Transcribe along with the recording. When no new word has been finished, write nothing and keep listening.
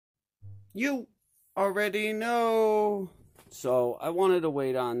You already know. So I wanted to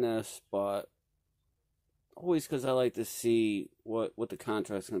wait on this, but always because I like to see what the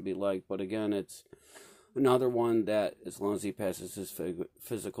contract's going to be like. But again, it's another one that, as long as he passes his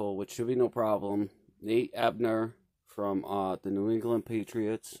physical, which should be no problem. Nate Ebner from the New England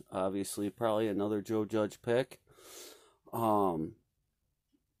Patriots. Obviously, probably another Joe Judge pick. Some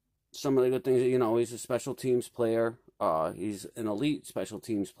of the good things, he's a special teams player. He's an elite special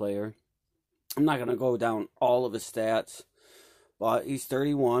teams player. I'm not going to go down all of his stats, but he's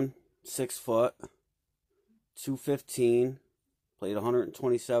 31, 6 foot, 215, played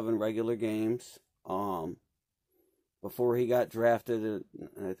 127 regular games. Before he got drafted,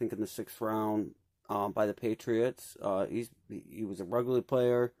 I think in the 6th round by the Patriots, he was a rugby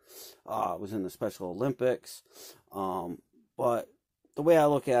player, was in the Special Olympics. But the way I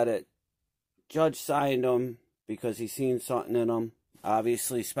look at it, Judge signed him because he's seen something in him.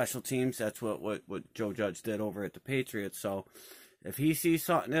 Obviously, special teams, that's what Joe Judge did over at the Patriots. So if he sees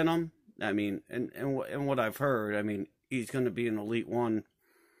something in him, I mean, and what I've heard, I mean, he's going to be an elite one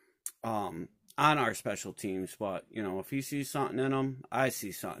on our special teams. But, if he sees something in him, I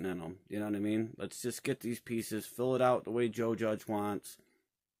see something in him. You know what I mean? Let's just get these pieces, fill it out the way Joe Judge wants,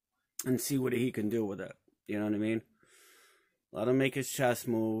 and see what he can do with it. You know what I mean? Let him make his chess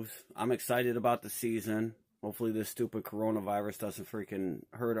moves. I'm excited about the season. Hopefully this stupid coronavirus doesn't freaking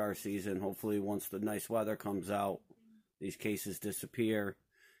hurt our season. Hopefully once the nice weather comes out, these cases disappear,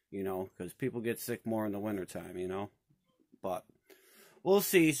 because people get sick more in the wintertime, But we'll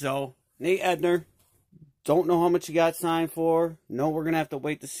see. So, Nate Ebner, don't know how much he got signed for. No, we're going to have to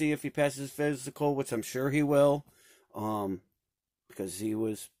wait to see if he passes physical, which I'm sure he will, because he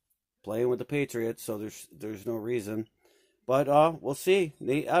was playing with the Patriots, so there's no reason. But we'll see.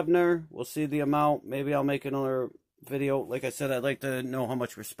 Nate Ebner, we'll see the amount. Maybe I'll make another video. Like I said, I'd like to know how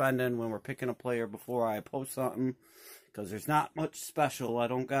much we're spending when we're picking a player before I post something, because there's not much special. I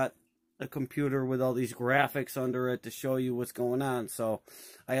don't got a computer with all these graphics under it to show you what's going on. So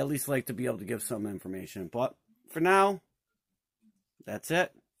I at least like to be able to give some information. But for now, that's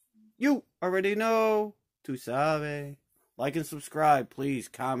it. You already know. Tu sabe. Like and subscribe, please.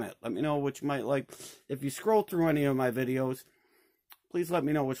 Comment. Let me know what you might like. If you scroll through any of my videos, please let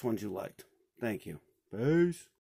me know which ones you liked. Thank you. Peace.